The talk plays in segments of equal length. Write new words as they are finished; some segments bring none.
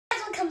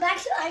back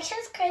to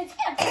Ayesha's Crazy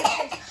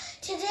Adventures.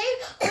 Today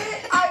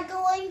we are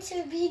going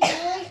to be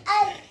doing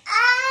an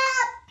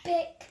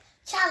epic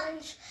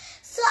challenge.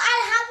 So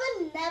I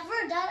haven't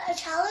never done a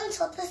challenge,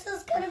 so this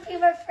is going to be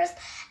my first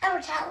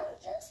ever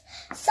challenges.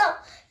 So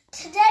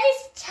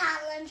today's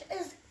challenge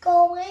is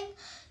going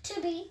to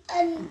be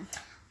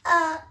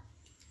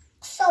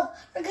so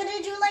we're going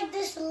to do like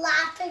this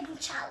laughing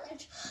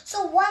challenge.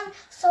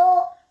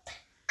 So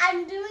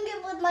I'm doing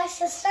it with my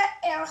sister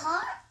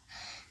Irhaa.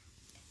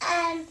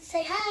 And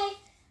say hi.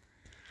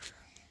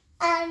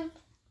 And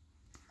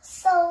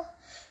so,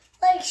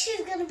 like,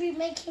 she's going to be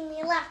making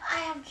me laugh. I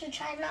have to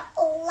try not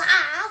to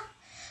laugh.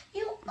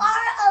 You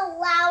are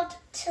allowed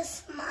to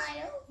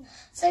smile.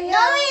 So we're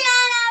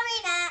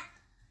not.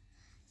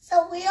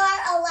 So we are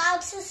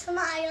allowed to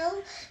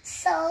smile.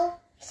 So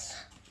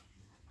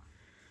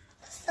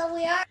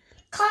we are.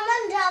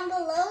 Comment down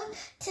below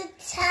to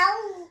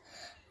tell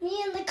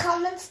me in the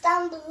comments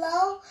down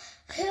below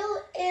who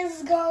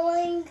is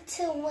going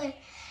to win.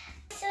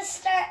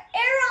 Sister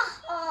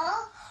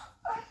Irhaa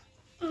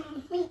or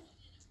me.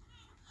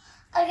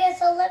 Okay,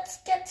 so let's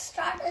get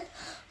started.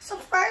 So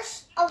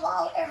first of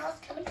all, Irhaa's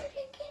gonna be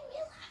making me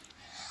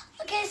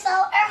laugh. Okay, so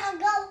Irhaa,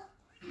 go.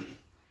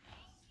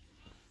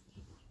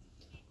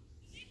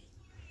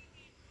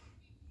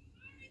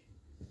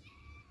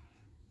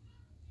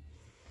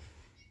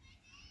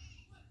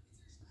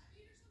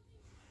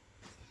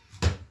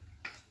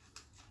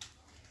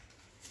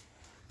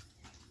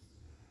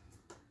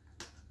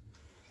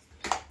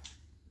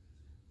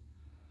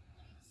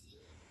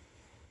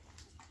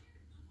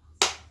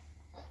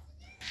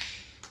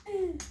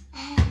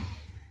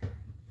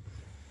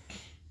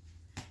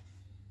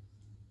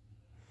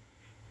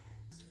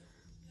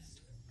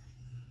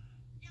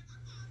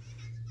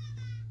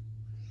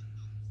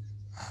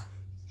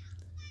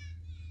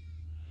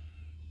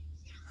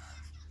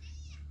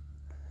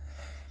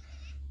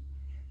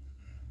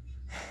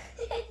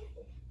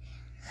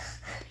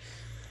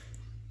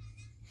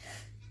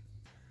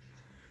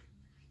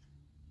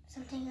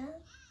 Something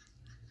else?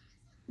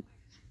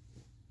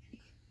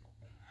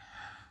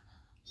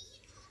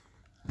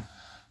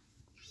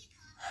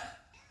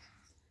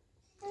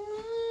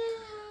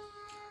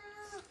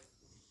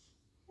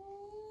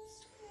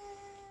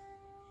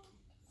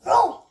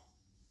 Roll!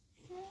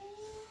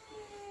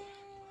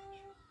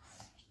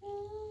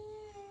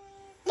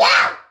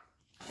 Yeah!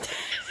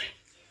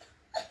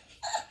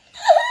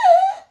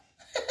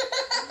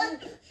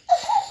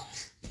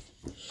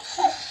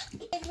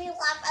 Made me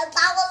laugh, and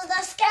that was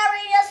the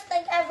scariest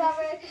thing I've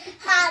ever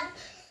had.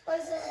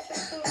 Was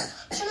interesting.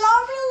 So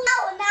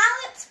now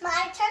it's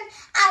my turn.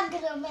 I'm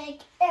gonna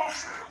make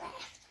Irhaa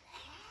laugh.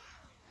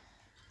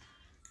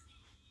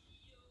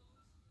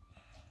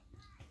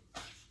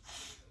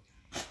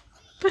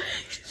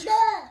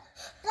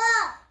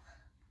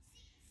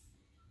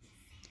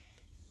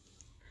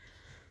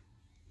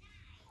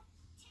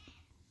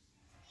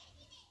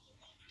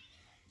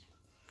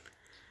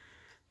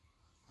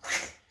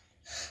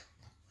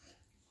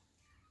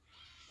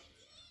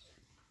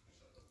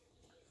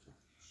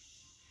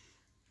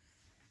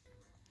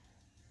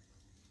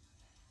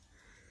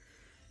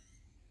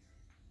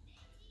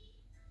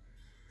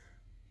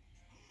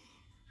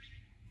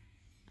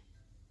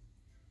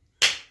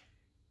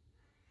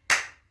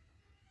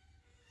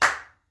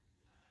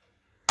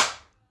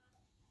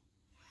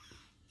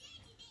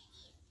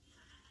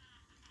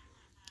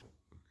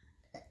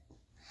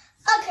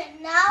 Okay,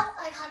 now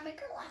I can't make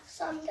her laugh,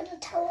 so I'm gonna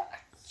tell her a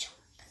joke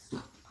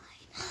of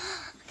mine.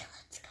 Okay,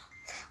 let's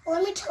go.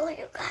 Let me tell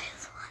you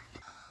guys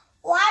one.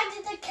 Why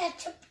did the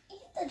ketchup eat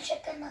the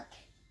chicken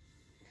nugget?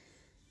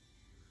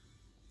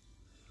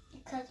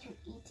 Because you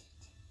eat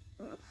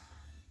it.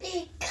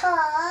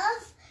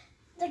 Because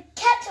the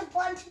ketchup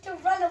wanted to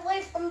run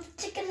away from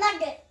the chicken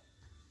nugget.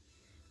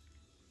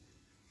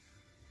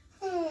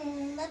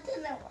 That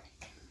didn't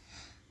work.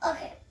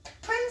 Okay,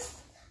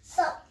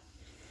 so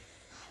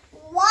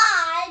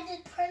why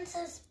did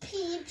Princess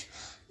Peach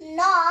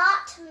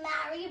not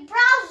marry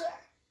Browser?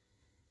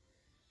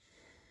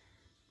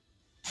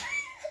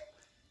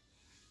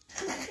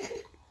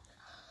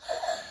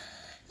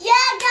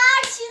 Yeah,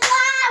 guys, she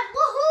laughed!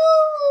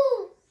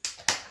 Woohoo!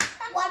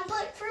 1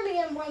 point for me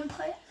and 1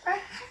 point for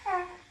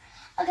her.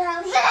 Okay,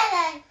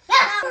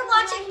 for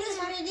watching this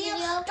video.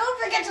 Don't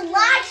forget to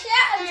like,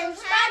 share, and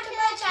subscribe to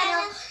my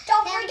channel.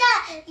 Don't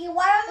forget, you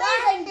are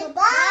amazing.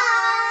 Bye-bye.